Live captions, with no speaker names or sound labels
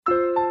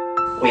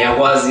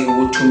uyakwazi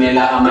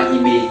ukuthumela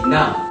ama-email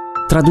na.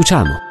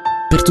 Traduciamo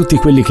per tutti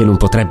quelli che non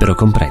potrebbero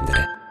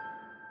comprendere.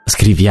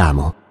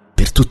 Scriviamo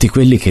per tutti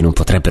quelli che non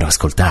potrebbero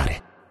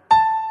ascoltare.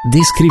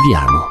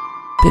 Descriviamo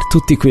per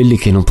tutti quelli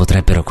che non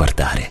potrebbero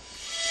guardare.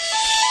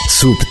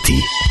 Subti,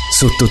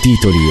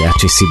 sottotitoli e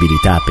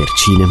accessibilità per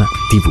cinema,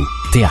 TV,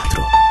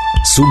 teatro.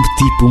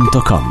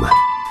 Subti.com.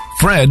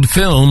 Fred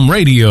Film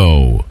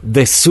Radio.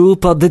 The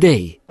Soup of the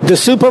Day. The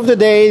Soup of the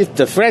Day,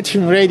 The Fred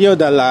Film Radio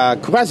dalla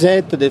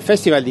Croisette del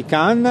Festival di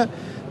Cannes.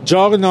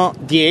 Giorno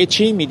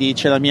 10, mi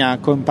dice la mia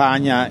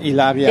compagna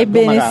Ilaria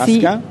Gomarasca.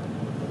 Sì.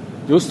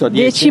 Giusto?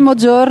 10°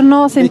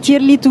 giorno,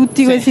 sentirli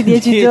tutti questi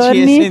 10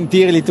 giorni. E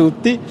sentirli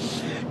tutti.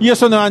 Io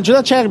sono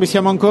Angelo Cerbi,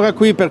 siamo ancora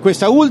qui per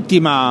questa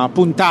ultima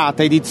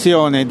puntata,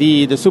 edizione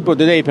di The Soup of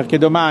the Day, perché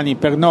domani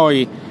per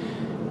noi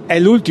è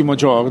l'ultimo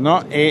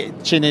giorno e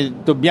ce ne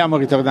dobbiamo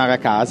ritornare a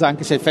casa,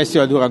 anche se il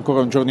festival dura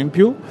ancora un giorno in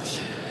più.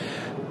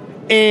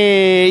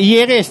 E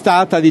ieri è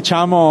stata,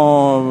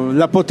 diciamo,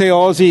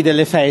 l'apoteosi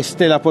delle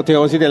feste,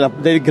 l'apoteosi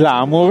del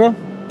glamour,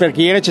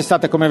 perché ieri c'è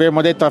stata, come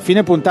avevamo detto a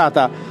fine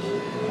puntata,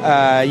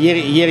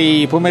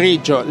 ieri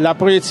pomeriggio, la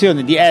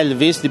proiezione di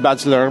Elvis di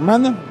Baz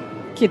Luhrmann,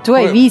 che tu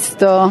hai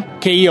visto,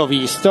 che io ho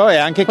visto, e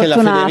anche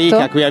Fortunato. Che la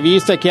Federica qui ha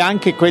visto, e che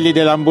anche quelli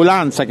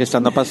dell'ambulanza che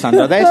stanno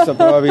passando adesso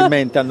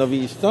probabilmente hanno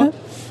visto.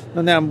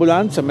 Non è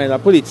ambulanza ma è la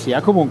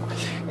polizia, comunque,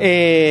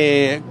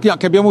 che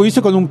abbiamo visto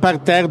con un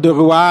parterre de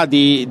roi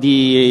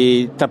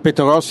di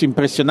tappeto rosso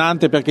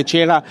impressionante, perché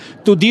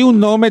tu di un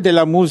nome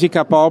della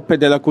musica pop e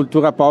della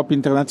cultura pop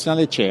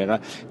internazionale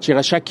c'era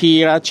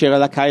Shakira, c'era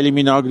la Kylie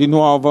Minogue di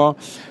nuovo,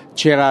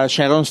 c'era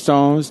Sharon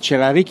Stones,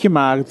 c'era Ricky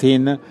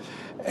Martin,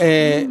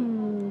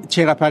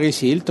 c'era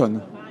Paris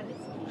Hilton.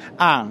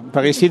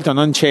 Paris Hilton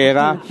non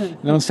c'era,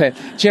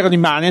 c'erano i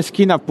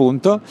Maneskin,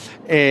 appunto.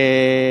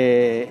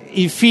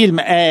 Il film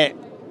è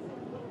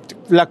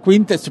la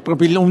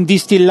proprio un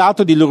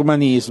distillato di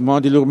lurmanesimo,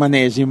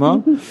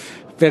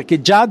 perché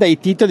già dai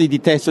titoli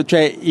di testo,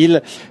 cioè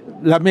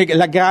la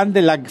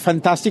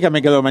fantastica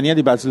megalomania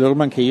di Baz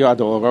Luhrmann, che io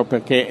adoro,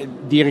 perché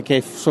dire che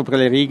è sopra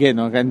le righe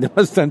non rende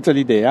abbastanza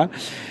l'idea,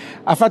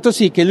 ha fatto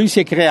sì che lui si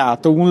è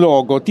creato un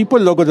logo, tipo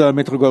il logo della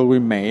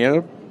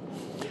Metro-Goldwyn-Mayer,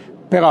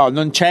 però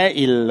non c'è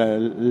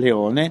il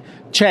leone,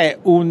 c'è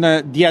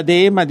un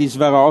diadema di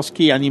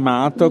Swarovski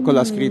animato con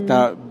la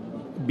scritta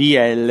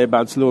BL,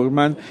 Baz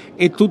Luhrmann,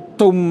 e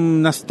tutta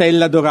una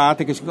stella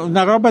dorata,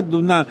 una roba di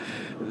una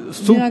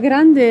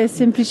grande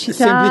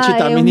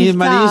semplicità e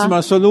minimalismo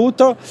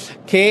assoluto,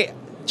 che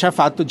ci ha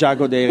fatto già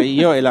godere.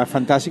 Io e la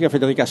fantastica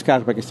Federica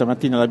Scarpa, che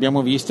stamattina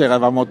l'abbiamo visto,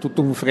 eravamo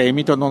tutto un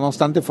fremito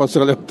nonostante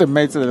fossero le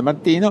 8:30 del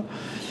mattino.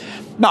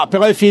 No,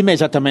 però il film è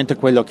esattamente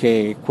quello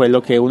che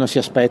uno si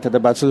aspetta da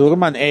Baz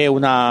Luhrmann. È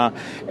una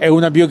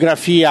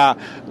biografia,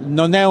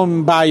 non è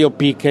un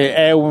biopic,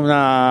 è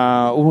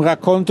un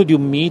racconto di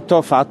un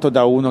mito fatto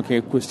da uno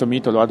che questo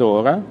mito lo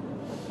adora,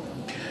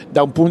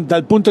 dal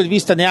punto di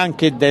vista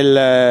neanche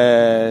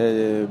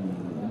del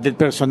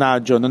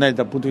personaggio, non è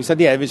dal punto di vista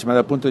di Elvis, ma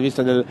dal punto di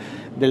vista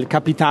del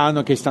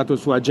capitano che è stato il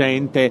suo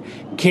agente,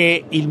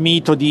 che il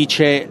mito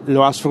dice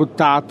lo ha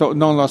sfruttato,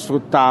 non lo ha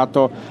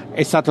sfruttato,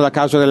 è stata la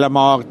causa della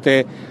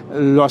morte,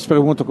 lo ha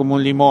spremuto come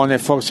un limone,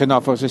 forse no,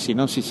 forse sì,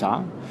 non si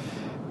sa,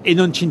 e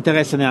non ci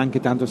interessa neanche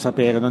tanto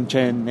sapere, non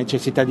c'è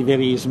necessità di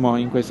verismo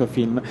in questo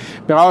film,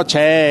 però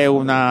c'è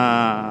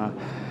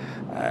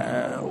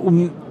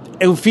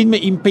è un film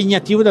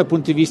impegnativo dal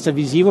punto di vista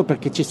visivo,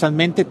 perché sono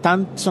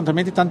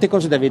talmente tante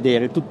cose da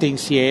vedere tutte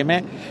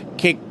insieme,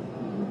 che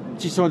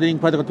ci sono delle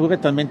inquadrature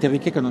talmente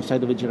ricche che non sai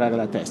dove girare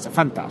la testa.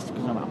 Fantastico,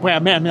 insomma. Poi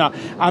a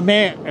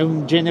me è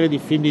un genere di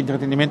film di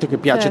intrattenimento che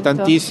piace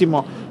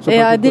tantissimo.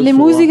 E delle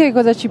musiche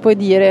cosa ci puoi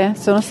dire?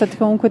 Sono state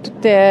comunque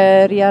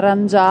tutte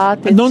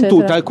riarrangiate? Non eccetera.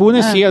 tutte,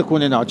 alcune sì,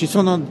 alcune no. Ci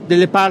sono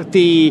delle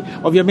parti,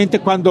 ovviamente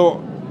quando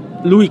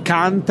lui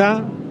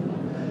canta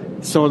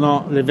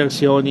sono le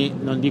versioni,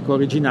 non dico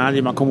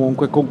originali, ma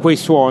comunque con quei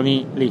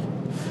suoni lì.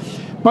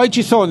 Poi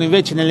ci sono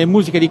invece nelle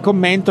musiche di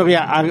commento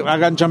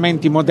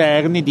arrangiamenti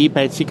moderni di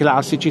pezzi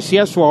classici,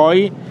 sia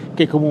suoi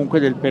che comunque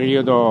del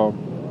periodo,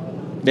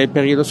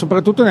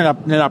 soprattutto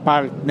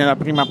nella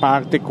prima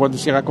parte, quando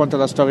si racconta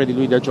la storia di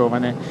lui da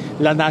giovane,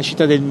 la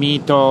nascita del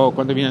mito,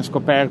 quando viene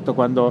scoperto,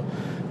 quando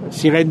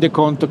si rende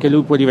conto che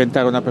lui può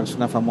diventare una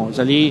persona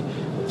famosa. Lì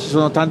ci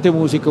sono tante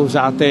musiche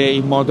usate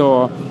in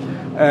modo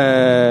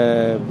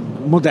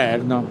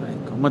moderno,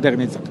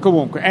 modernizzato.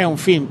 Comunque è un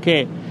film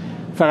che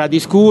farà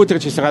discutere,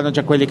 ci saranno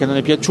già quelli che non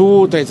è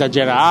piaciuto, è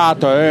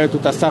esagerato,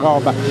 tutta sta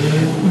roba,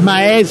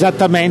 ma è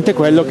esattamente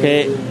quello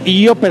che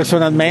io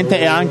personalmente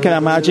e anche la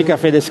magica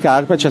Fede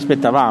Scarpa ci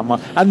aspettavamo.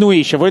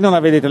 Annuisce, voi non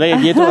la vedete, lei è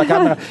dietro la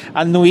camera,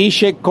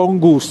 annuisce con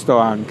gusto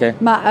anche.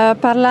 Ma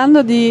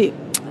parlando di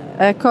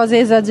cose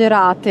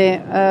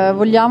esagerate,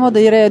 vogliamo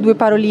dire due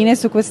paroline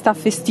su questa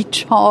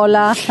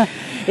festicciola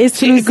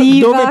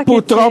esclusiva dove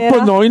purtroppo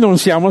c'era? Noi non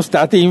siamo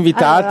stati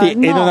invitati,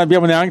 no. E non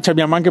abbiamo ci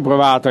abbiamo anche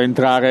provato a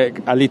entrare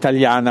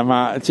all'italiana,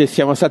 ma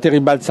siamo stati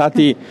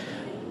ribalzati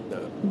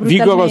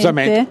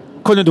vigorosamente.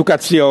 con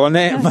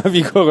educazione, ma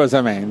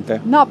vigorosamente.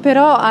 No,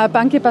 però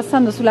anche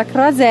passando sulla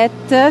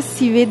Croisette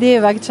si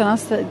vedeva che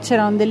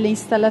c'erano delle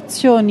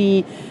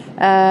installazioni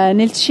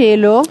nel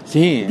cielo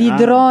di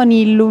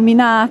droni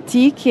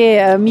illuminati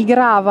che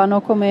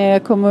migravano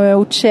come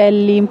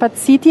uccelli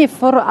impazziti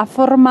a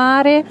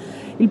formare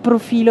il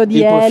profilo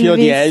di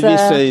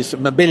Elvis.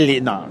 Ma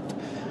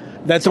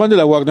d'altronde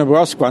la Warner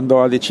Bros.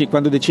 quando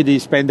decide di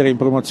spendere in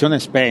promozione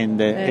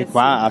spende, e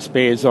qua ha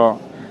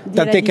speso.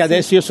 Tant'è che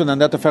adesso io sono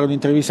andato a fare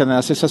un'intervista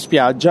nella stessa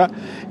spiaggia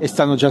e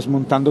stanno già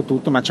smontando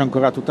tutto, ma c'è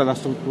ancora tutta la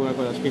struttura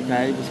con la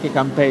scritta Elvis che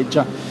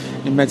campeggia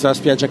in mezzo alla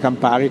spiaggia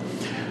Campari.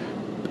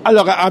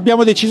 Allora,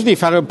 abbiamo deciso di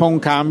fare un po' un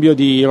cambio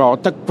di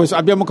rotta.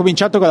 Abbiamo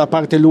cominciato con la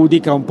parte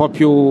ludica un po'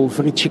 più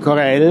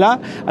friccicorella,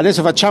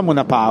 adesso facciamo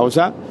una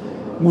pausa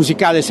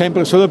musicale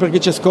sempre solo per chi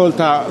ci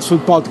ascolta sul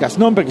podcast,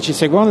 non perché ci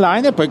segue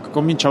online, e poi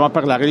cominciamo a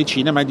parlare di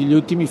cinema e degli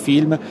ultimi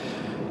film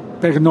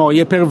per noi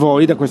e per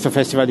voi da questo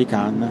Festival di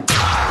Cannes.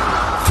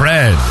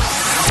 Fred.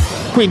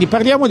 Quindi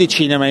parliamo di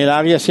cinema,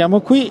 Ilaria,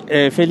 siamo qui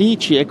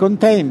felici e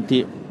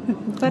contenti.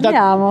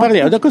 Parliamo.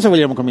 Da cosa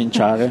vogliamo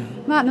cominciare?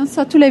 Ma non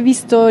so, tu l'hai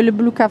visto il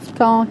Blue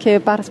Kaftan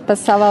che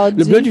passava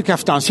oggi? Il Blue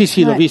Kaftan,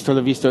 sì, l'ho visto,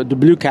 The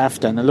Blue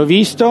Kaftan, l'ho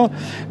visto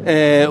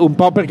un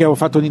po' perché avevo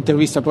fatto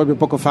un'intervista proprio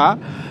poco fa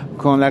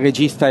con la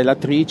regista e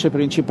l'attrice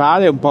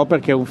principale, un po'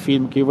 perché è un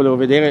film che io volevo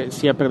vedere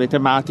sia per le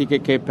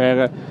tematiche che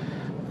per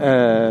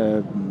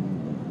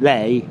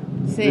lei.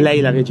 Sì. Lei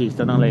la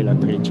regista, non lei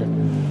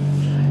l'attrice.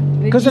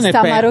 Cosa ne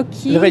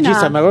marocchina.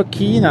 Regista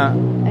marocchina,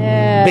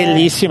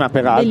 bellissima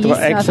peraltro,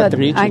 bellissima, ex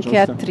attrice. Anche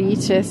giusto?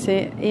 Attrice,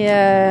 sì.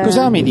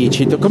 Cosa mi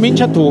dici?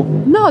 Comincia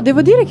tu. No,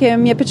 devo dire che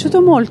mi è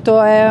piaciuto molto,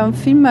 è un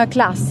film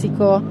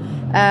classico,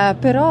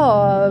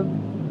 però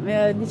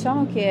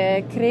diciamo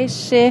che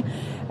cresce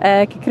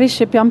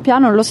pian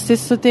piano allo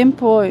stesso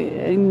tempo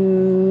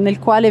nel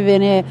quale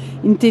viene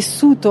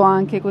intessuto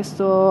anche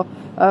questo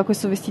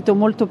vestito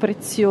molto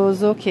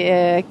prezioso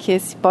che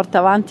si porta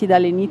avanti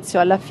dall'inizio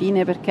alla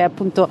fine, perché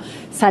appunto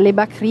Saleh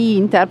Bakri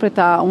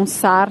interpreta un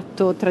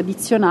sarto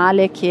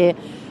tradizionale che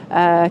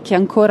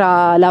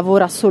ancora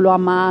lavora solo a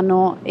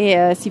mano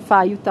e si fa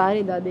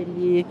aiutare da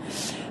degli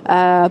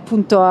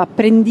appunto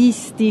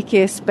apprendisti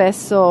che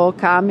spesso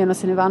cambiano,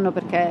 se ne vanno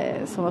perché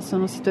insomma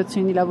sono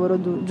situazioni di lavoro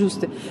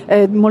giuste,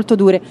 molto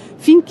dure,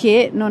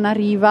 finché non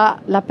arriva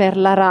la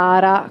perla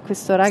rara,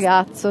 questo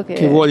ragazzo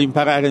che vuole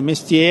imparare il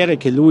mestiere,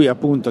 che lui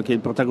appunto, che il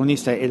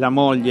protagonista e la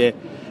moglie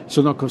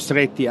sono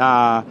costretti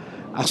a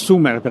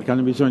assumere perché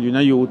hanno bisogno di un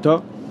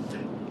aiuto,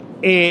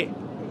 e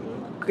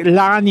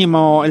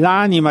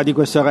l'anima di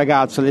questo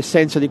ragazzo,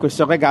 l'essenza di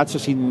questo ragazzo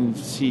si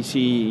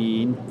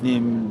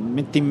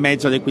mette in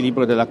mezzo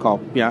all'equilibrio della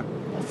coppia,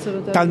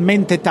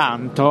 talmente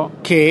tanto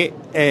che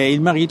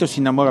il marito si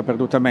innamora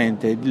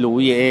perdutamente di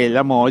lui e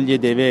la moglie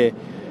deve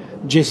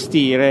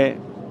gestire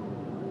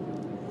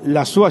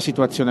la sua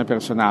situazione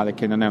personale,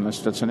 che non è una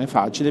situazione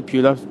facile,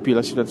 più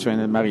la situazione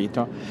del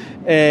marito.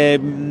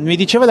 Mi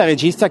diceva la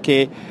regista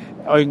che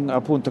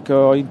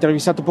ho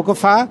intervistato poco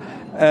fa,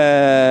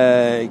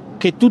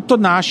 che tutto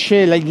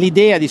nasce,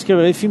 l'idea di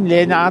scrivere il film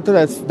le è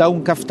nata da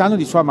un caftano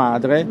di sua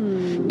madre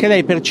che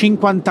lei per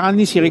 50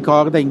 anni si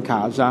ricorda in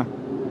casa,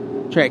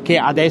 cioè che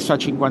adesso ha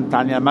 50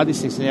 anni, la madre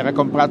se ne era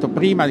comprato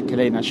prima che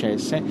lei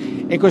nascesse,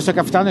 e questo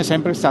caftano è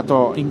sempre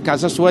stato in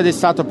casa sua ed è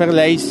stato per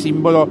lei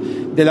simbolo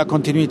della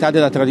continuità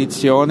della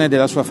tradizione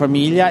della sua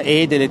famiglia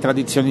e delle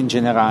tradizioni in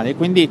generale.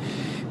 Quindi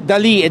da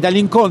lì e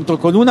dall'incontro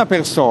con una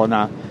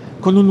persona,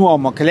 con un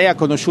uomo che lei ha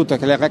conosciuto,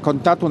 che le ha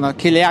raccontato,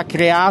 che le ha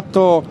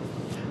creato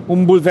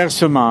un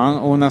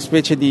bouleversement, una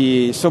specie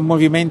di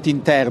sommovimento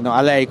interno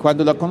a lei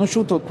quando l'ha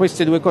conosciuto,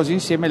 queste due cose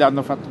insieme le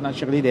hanno fatto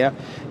nascere l'idea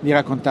di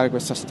raccontare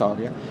questa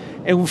storia.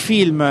 È un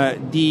film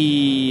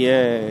di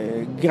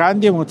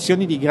grandi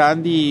emozioni, di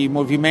grandi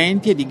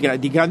movimenti e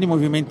di grandi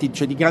movimenti,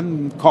 cioè di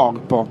gran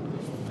corpo,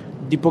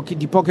 di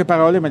poche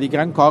parole ma di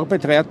gran corpo, e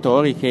 3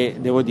 attori che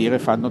devo dire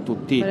fanno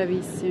tutti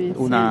bravissimi,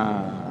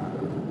 una... Sì.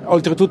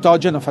 Oltretutto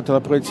oggi hanno fatto la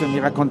proiezione, mi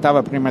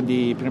raccontava prima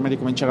di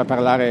cominciare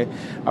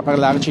a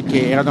parlarci,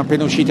 che erano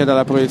appena usciti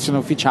dalla proiezione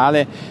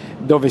ufficiale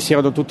dove si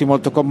erano tutti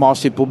molto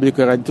commossi, il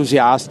pubblico era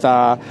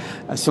entusiasta,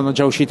 sono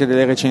già uscite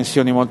delle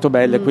recensioni molto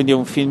belle, quindi è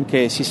un film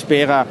che si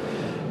spera,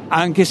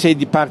 anche se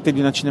di parte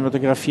di una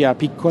cinematografia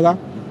piccola,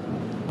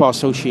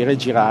 possa uscire e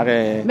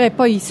girare. Beh,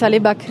 poi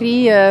Saleh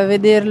Bakri,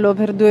 vederlo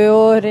per 2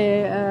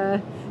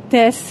 ore,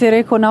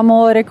 tessere con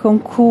amore, con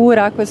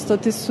cura questo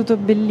tessuto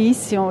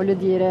bellissimo, voglio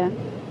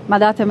dire, ma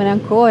datemene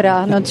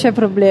ancora, non c'è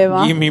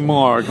problema. Give me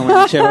more, come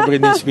diceva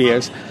Britney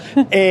Spears.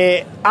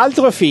 E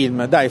altro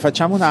film, dai,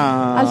 facciamo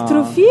una...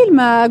 Altro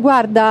film,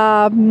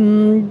 guarda,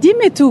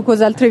 dimmi tu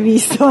cos'altro hai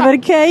visto,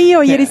 perché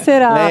io ieri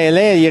sera...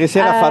 Lei ieri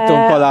sera ha fatto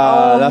un po'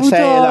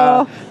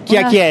 la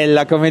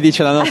chiacchiella, come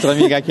dice la nostra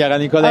amica Chiara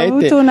Nicoletti. Ho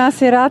avuto una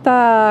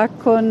serata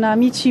con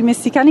amici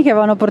messicani che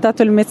avevano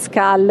portato il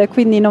mezcal,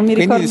 quindi non mi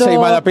ricordo... Quindi sei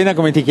malapena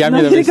come ti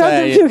chiami, dove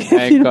sei? Più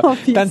che ecco.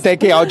 Tant'è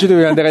che oggi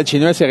dovevi andare al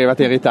cinema e sei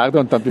arrivata in ritardo,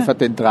 non ti hanno più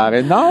fatto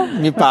entrare, no?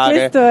 Mi pare.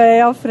 Questo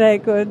è off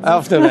record.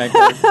 Off the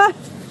record.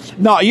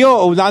 No, io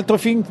ho un altro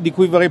film di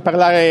cui vorrei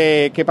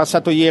parlare, che è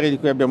passato ieri, di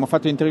cui abbiamo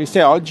fatto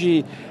interviste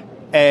oggi,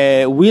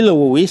 è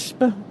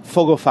Will-O-Wisp,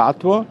 Fuoco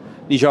Fatuo,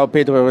 di João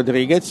Pedro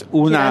Rodriguez. Che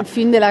era il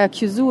film della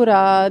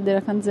chiusura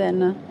della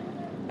Kanzen.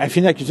 È il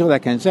film della chiusura della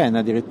Kanzen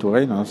addirittura,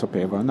 io non lo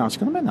sapevo. No,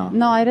 secondo me no.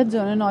 No, hai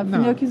ragione, no, il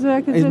film della chiusura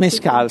della È Kanzen. il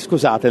Mescal,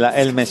 scusatela,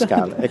 è il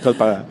Mescal, è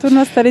colpa. Torno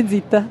a stare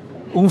zitta.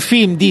 Un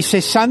film di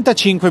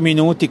 65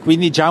 minuti,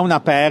 quindi già una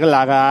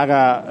perla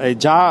rara,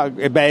 già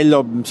è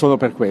bello solo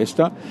per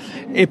questo.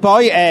 E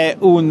poi è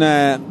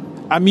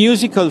a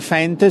musical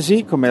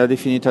fantasy, come l'ha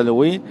definita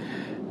lui,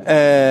 che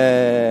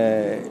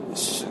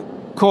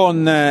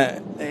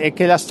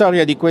è la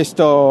storia di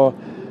questo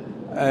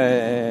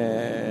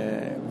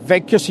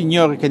vecchio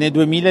signore che nel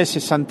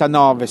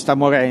 2069 sta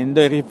morendo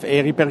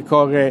e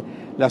ripercorre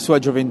la sua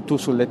gioventù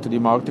sul letto di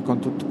morte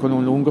con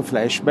un lungo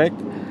flashback,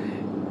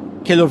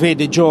 che lo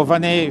vede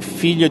giovane,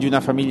 figlio di una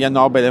famiglia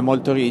nobile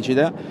molto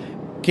rigida,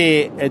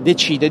 che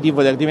decide di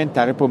voler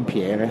diventare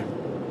pompiere.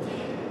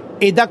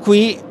 E da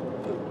qui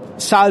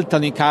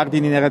saltano i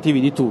cardini narrativi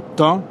di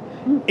tutto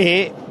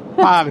e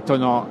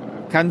partono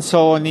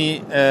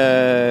canzoni,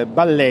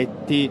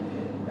 balletti,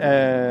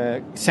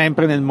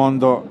 sempre nel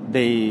mondo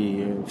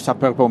dei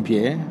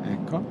sapeur-pompier,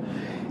 ecco.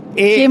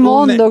 Che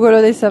mondo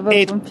quello dei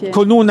sapeur-pompier.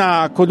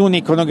 Con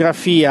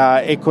un'iconografia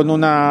e con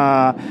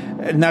una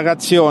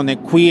narrazione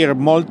queer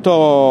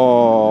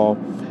molto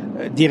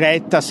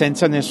diretta,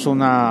 senza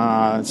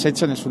nessuna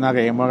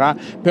remora,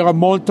 però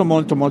molto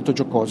molto molto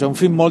giocoso. È un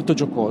film molto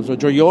giocoso,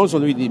 gioioso.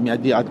 Lui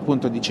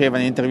appunto diceva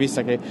in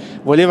un'intervista che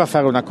voleva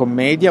fare una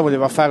commedia,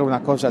 voleva fare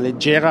una cosa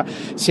leggera,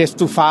 si è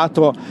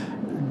stufato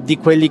di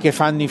quelli che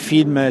fanno i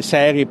film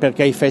seri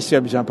perché ai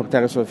festival bisogna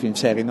portare solo film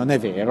seri. Non è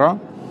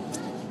vero.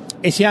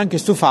 E si è anche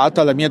stufato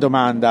alla mia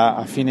domanda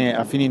a fine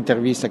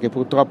intervista, che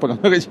purtroppo non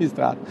ho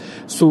registrato,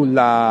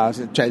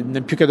 cioè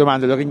più che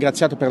domanda l'ho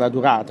ringraziato per la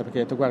durata, perché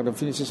ho detto guarda, un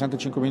film di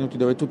 65 minuti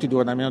dove tutti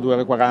durano almeno 2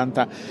 ore e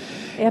 40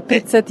 è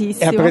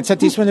apprezzatissimo. È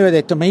apprezzatissimo. E lui ha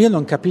detto ma io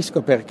non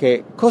capisco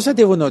perché, cosa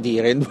devono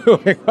dire in 2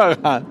 ore e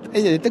 40?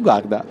 E gli ho detto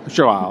guarda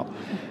Joao,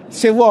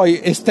 se vuoi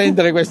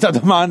estendere questa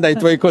domanda ai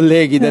tuoi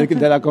colleghi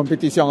della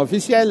competizione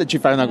ufficiale ci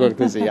fai una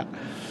cortesia.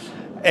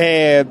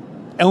 È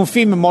un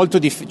film molto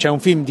cioè un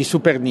film di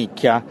super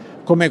nicchia,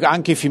 come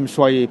anche i film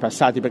suoi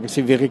passati, perché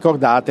se vi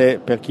ricordate,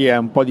 per chi ha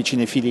un po' di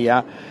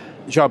cinefilia,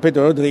 João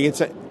Pedro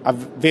Rodriguez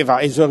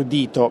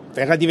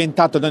era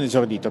diventato, non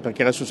esordito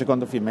perché era il suo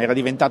secondo film, era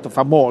diventato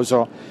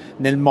famoso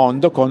nel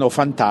mondo con O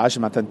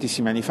Fantasma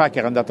tantissimi anni fa, che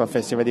era andato al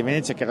Festival di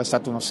Venezia, che era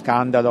stato uno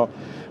scandalo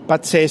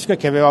pazzesco e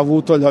che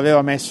lo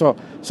aveva messo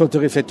sotto i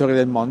riflettori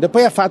del mondo. E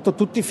poi ha fatto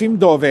tutti i film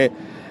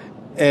dove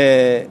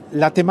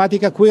la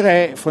tematica queer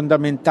è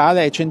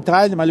fondamentale, è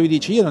centrale, ma lui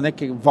dice io non è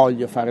che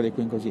voglio fare dei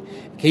film così,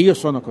 che io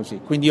sono così,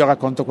 quindi io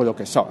racconto quello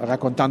che so,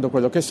 raccontando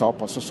quello che so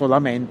posso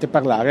solamente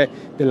parlare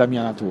della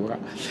mia natura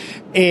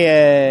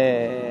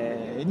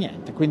e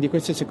niente, quindi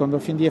questo è il secondo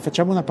film di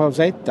facciamo una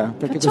pausetta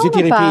perché facciamo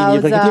così ti ripigli,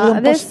 perché ti vedo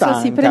un po' stanca.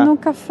 Adesso si prende un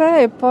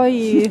caffè e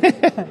poi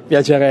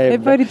piacerebbe, e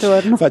poi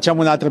ritorno.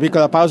 Facciamo un'altra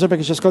piccola pausa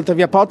perché ci ascolta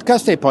via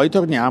podcast e poi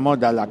torniamo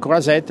dalla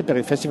Croisette per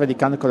il Festival di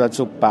Cannes con la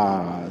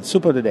zuppa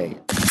Soup of the Day.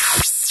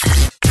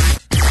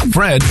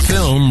 Fred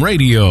Film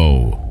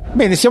Radio.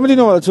 Bene, siamo di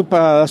nuovo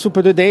alla Soup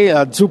of the Day,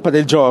 la zuppa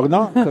del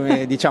giorno,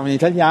 come diciamo in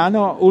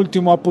italiano.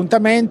 Ultimo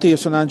appuntamento, io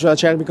sono Angela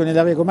Cerbi con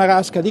Ilaria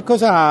Comarasca. Di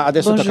cosa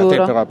adesso Buongiorno.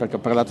 tocca a te però, perché ho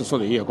parlato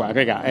solo io qua,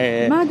 raga.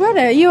 Ma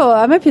guarda,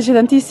 a me piace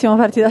tantissimo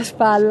farti da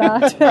spalla,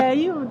 cioè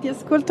io ti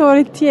ascolto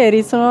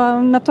volentieri, sono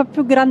una tua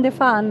più grande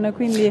fan,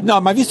 quindi...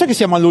 No, ma visto che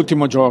siamo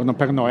all'ultimo giorno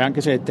per noi,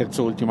 anche se è il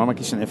terzo ultimo, ma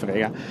chi se ne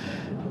frega.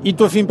 Il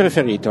tuo film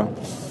preferito?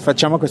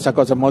 Facciamo questa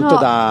cosa molto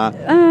da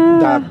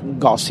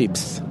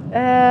gossips.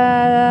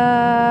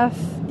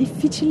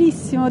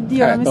 Difficilissimo,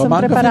 oddio, non mi sono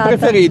manco preparata. Film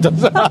preferito,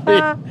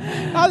 sai?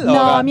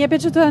 Allora. No, mi è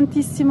piaciuto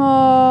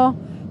tantissimo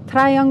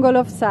Triangle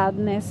of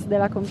Sadness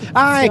della competizione.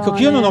 Ah, ecco,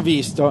 che io non ho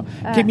visto,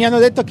 che mi hanno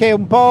detto che è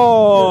un po'...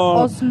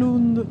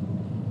 Oslund,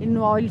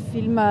 il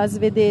film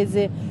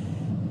svedese,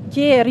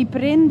 che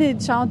riprende,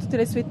 diciamo, tutte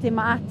le sue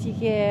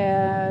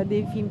tematiche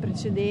dei film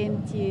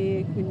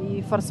precedenti,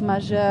 quindi Force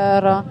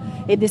Majeure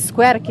e The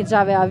Square, che già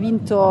aveva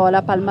vinto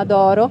la Palma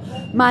d'Oro,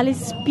 ma le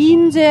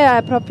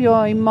spinge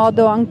proprio in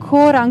modo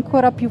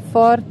ancora più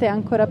forte,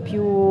 ancora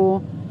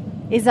più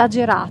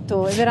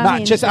esagerato, è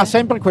veramente. Ma ha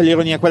sempre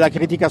quell'ironia, quella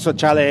critica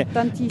sociale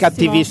tantissimo,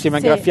 cattivissima,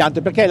 sì.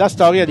 graffiante, perché è la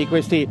storia di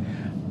questi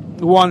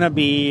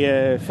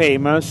wannabe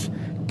famous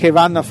che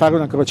vanno a fare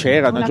una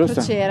crociera, no, giusto? Una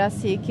crociera,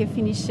 sì, che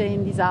finisce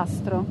in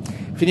disastro.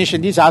 Finisce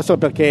in disastro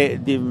perché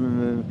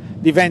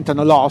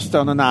diventano lost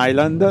on an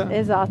island.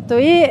 Esatto,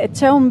 e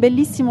c'è un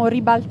bellissimo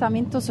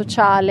ribaltamento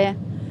sociale,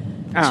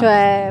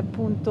 cioè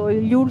appunto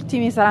gli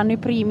ultimi saranno i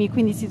primi,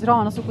 quindi si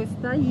trovano su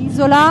questa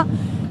isola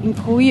in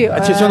cui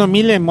ci sono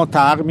 1000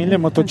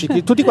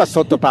 motocicli, tutti qua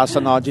sotto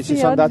passano oggi, sì,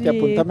 si sono dati oggi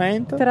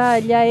appuntamento. Tra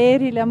gli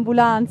aerei, le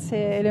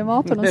ambulanze e le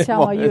moto non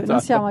siamo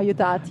esatto.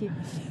 aiutati.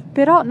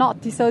 Però no,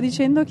 ti stavo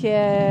dicendo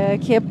che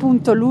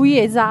appunto lui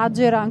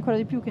esagera ancora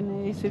di più che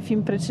nei suoi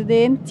film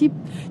precedenti.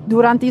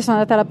 Io sono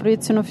andata alla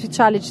proiezione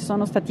ufficiale, ci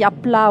sono stati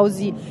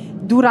applausi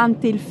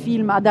durante il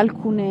film ad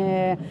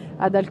alcune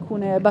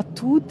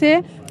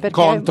battute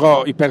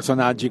contro i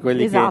personaggi,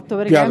 quelli esatto,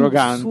 più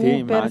arroganti,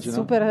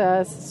 immagino.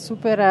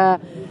 super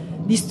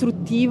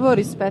distruttivo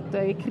rispetto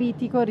e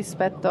critico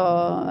rispetto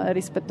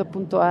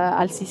appunto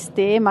al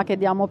sistema che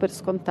diamo per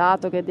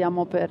scontato, che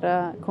diamo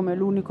per come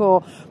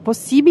l'unico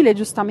possibile.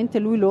 Giustamente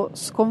lui lo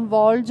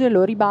sconvolge,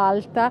 lo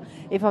ribalta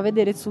e fa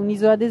vedere su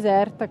un'isola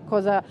deserta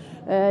cosa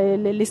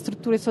le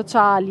strutture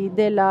sociali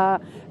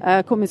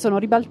come sono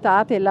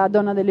ribaltate. La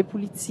donna delle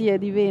pulizie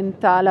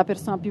diventa la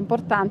persona più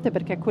importante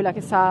perché è quella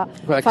che sa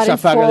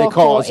fare le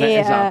cose,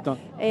 esatto.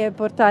 E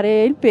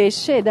portare il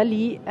pesce, e da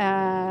lì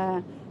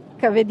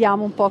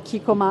vediamo un po' chi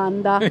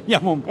comanda.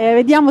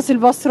 Vediamo se il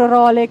vostro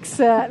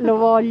Rolex lo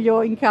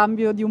voglio in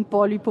cambio di un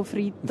polipo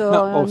fritto,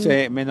 o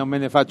se non me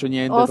ne faccio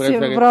niente, o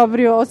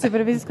se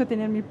preferisco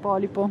tenermi il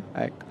polipo.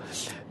 Ecco.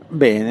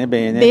 Bene,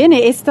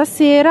 e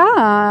stasera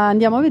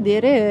andiamo a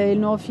vedere il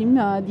nuovo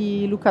film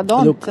di Luca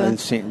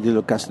Dont, di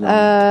Lucas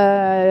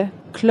Dont,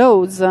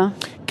 Close,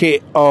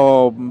 che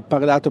ho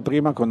parlato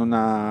prima con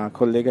una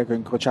collega che ho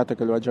incrociato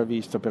che lo ha già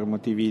visto per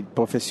motivi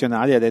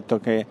professionali. Ha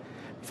detto che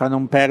fa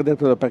non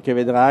perdertelo perché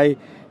vedrai,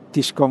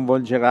 ti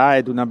sconvolgerà,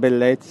 ed una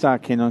bellezza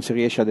che non si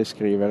riesce a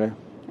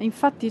descrivere.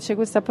 Infatti c'è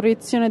questa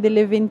proiezione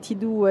delle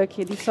 22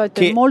 che di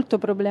solito è molto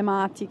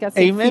problematica,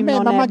 se il film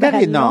non ma è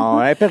magari bello.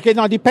 No, perché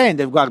no,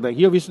 dipende. Guarda,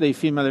 io ho visto dei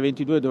film alle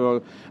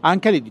 22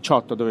 anche alle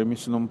 18 dove mi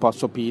sono un po'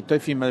 assopito, e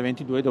film alle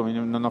 22 dove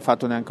non ho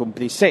fatto neanche un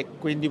plissé,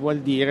 quindi vuol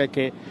dire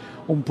che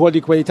un po' di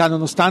qualità,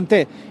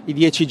 nonostante i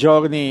 10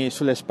 giorni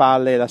sulle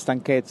spalle e la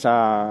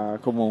stanchezza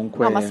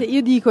comunque. No, ma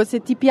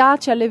se ti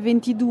piace alle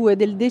 22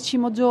 del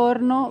 10°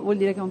 giorno vuol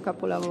dire che è un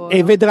capolavoro.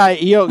 E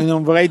vedrai, io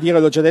non vorrei dire,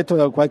 l'ho già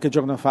detto qualche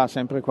giorno fa,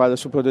 sempre qua da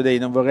Super The Day,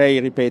 non vorrei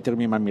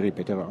ripetermi, ma mi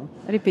ripeterò.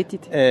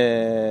 Ripetiti.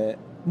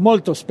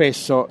 Molto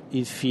spesso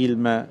i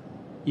film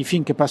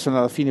che passano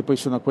alla fine poi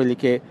sono quelli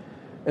che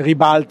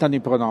ribaltano i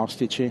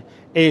pronostici,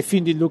 e il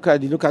film di Luca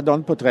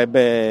Dont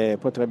potrebbe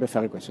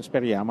fare questo,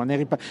 speriamo.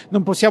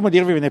 Non possiamo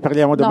dirvi, ve ne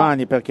parliamo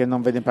domani, perché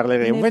non ve ne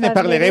parleremo. Ve ne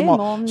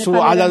parleremo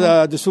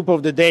alla The Super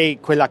of the Day,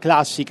 quella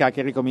classica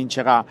che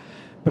ricomincerà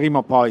prima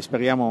o poi,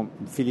 speriamo un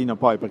filino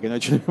poi, perché noi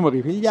ci dobbiamo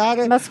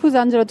ripigliare. Ma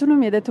scusa Angelo, tu non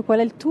mi hai detto qual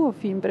è il tuo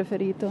film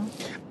preferito?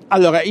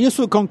 Allora, io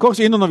sul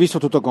concorso, io non ho visto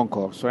tutto il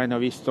concorso, ne ho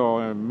visto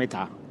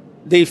metà.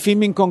 Dei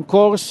film in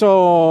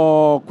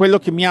concorso, quello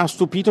che mi ha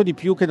stupito di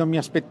più, che non mi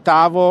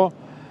aspettavo,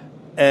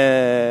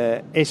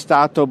 è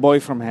stato Boy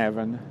from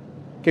Heaven,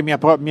 che mi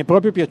è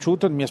proprio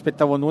piaciuto, non mi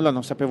aspettavo nulla,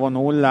 non sapevo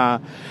nulla.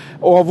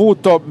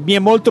 Mi è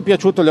molto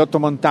piaciuto Le Otto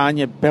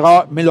Montagne,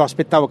 però me lo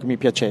aspettavo che mi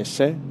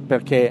piacesse,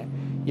 perché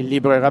il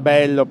libro era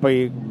bello,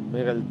 poi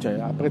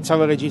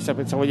apprezzavo il regista,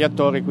 apprezzavo gli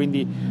attori,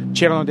 quindi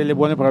c'erano delle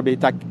buone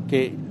probabilità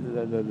che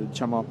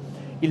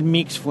il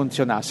mix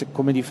funzionasse,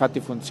 come di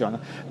fatti funziona.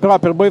 Però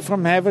per Boy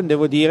from Heaven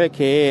devo dire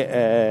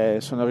che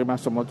sono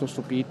rimasto molto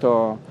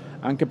stupito,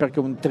 anche perché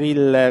è un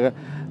thriller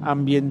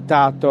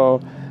ambientato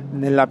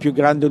nella più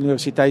grande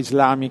università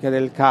islamica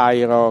del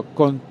Cairo,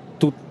 con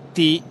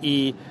tutti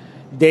i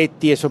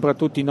detti e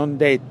soprattutto i non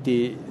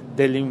detti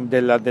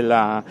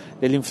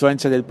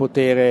dell'influenza del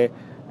potere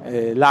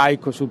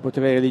laico sul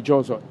potere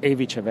religioso, e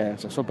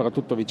viceversa,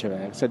 soprattutto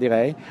viceversa,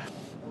 direi.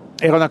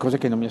 Era una cosa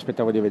che non mi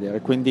aspettavo di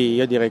vedere, quindi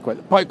io direi quello.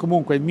 Poi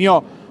comunque il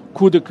mio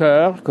coup de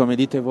cœur, come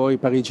dite voi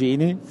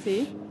parigini,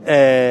 sì,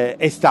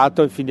 è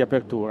stato il film di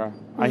apertura,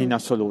 in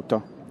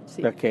assoluto. Sì,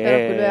 perché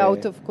però quello è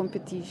out of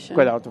competition.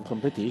 Quello è out of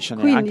competition,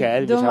 quindi anche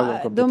Elvis out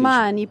of competition.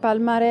 Domani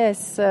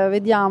palmarès,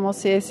 vediamo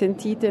se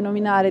sentite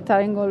nominare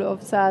Triangle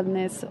of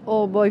Sadness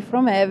o Boy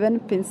from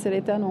Heaven,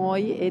 penserete a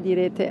noi e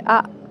direte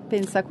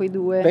pensa a quei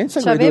due. Ci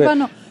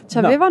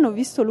avevano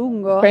visto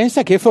lungo.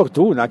 Pensa che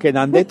fortuna che ne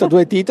hanno detto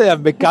due titoli e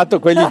hanno beccato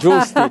quelli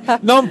giusti,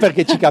 non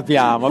perché ci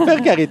capiamo,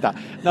 per carità,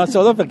 no,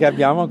 solo perché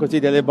abbiamo così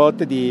delle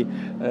botte di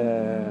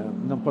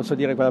non posso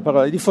dire quella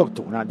parola, di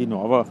fortuna, di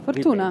nuovo.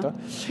 Fortuna, ripeto.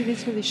 si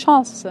dice di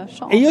chance.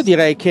 E io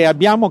direi che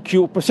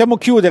possiamo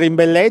chiudere in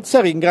bellezza.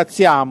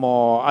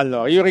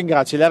 Io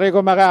ringrazio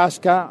Larego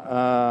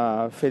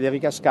Marasca,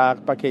 Federica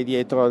Scarpa che è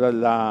dietro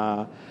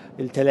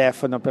il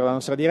telefono per la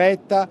nostra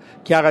diretta,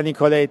 Chiara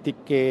Nicoletti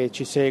che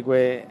ci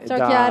segue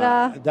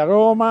da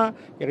Roma,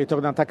 è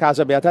ritornata a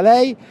casa, beata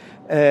lei,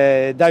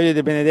 Davide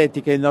De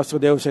Benedetti che è il nostro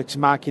Deus Ex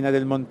Machina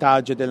del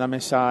montaggio e della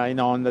messa in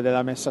onda,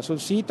 della messa sul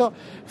sito,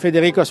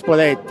 Federico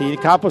Spoletti, il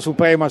capo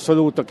supremo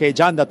assoluto, che è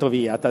già andato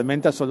via,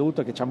 talmente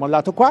assoluto che ci ha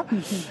mollato qua,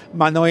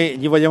 ma noi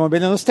gli vogliamo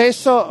bene lo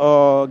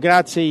stesso.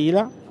 Grazie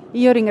Ila.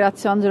 Io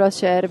ringrazio Angelo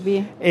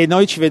Acerbi. E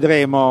noi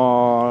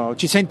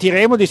ci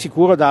sentiremo di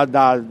sicuro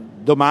da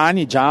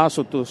domani già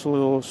su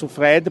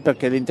Fred,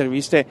 perché le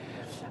interviste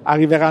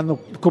arriveranno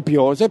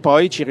copiose,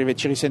 poi ci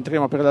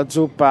risentiremo per la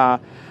zuppa,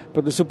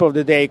 per The Super of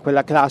the Day,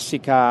 quella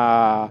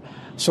classica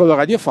solo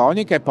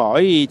radiofonica, e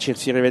poi ci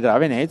si rivedrà a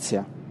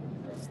Venezia.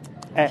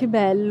 Che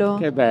bello.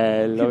 Che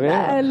bello, Che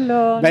vero?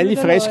 bello. Belli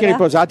non freschi, vedo l'ora.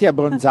 riposati e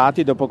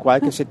abbronzati dopo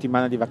qualche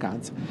settimana di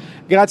vacanza.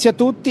 Grazie a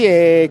tutti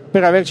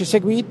per averci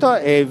seguito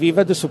e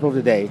viva The Soup of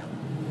the Day.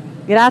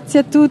 Grazie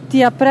a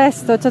tutti, a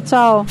presto,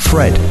 ciao.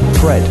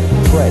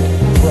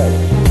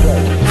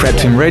 Fred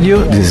Film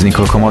Radio, this is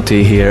Nicole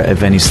Comotti here at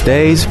Venice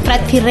Days.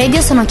 Fred Film Radio,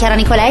 sono Chiara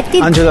Nicoletti.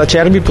 Angelo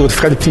Acerbi pour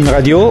Fred Film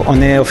Radio,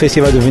 on est au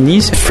Festival de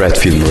Venise. Fred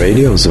Film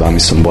Radio, z wami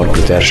są Borg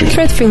Luterczyk.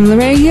 Fred Film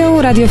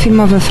Radio, radio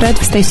filmowe Fred,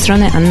 z tej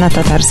strony Anna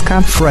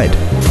Tatarska. Fred,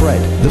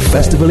 the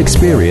festival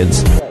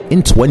experience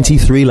in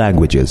 23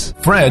 languages.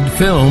 Fred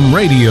Film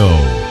Radio.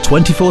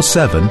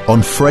 24/7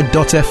 on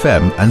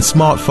Fred.fm and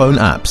smartphone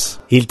apps.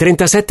 Il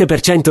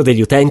 37%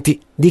 degli utenti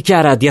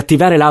dichiara di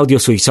attivare l'audio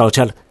sui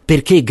social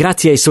perché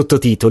grazie ai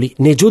sottotitoli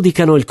ne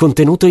giudicano il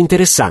contenuto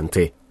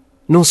interessante.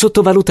 Non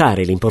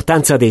sottovalutare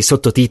l'importanza dei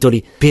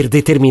sottotitoli per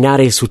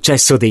determinare il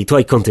successo dei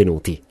tuoi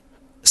contenuti.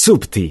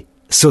 Subti,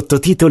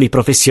 sottotitoli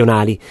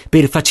professionali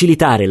per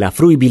facilitare la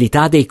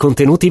fruibilità dei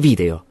contenuti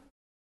video.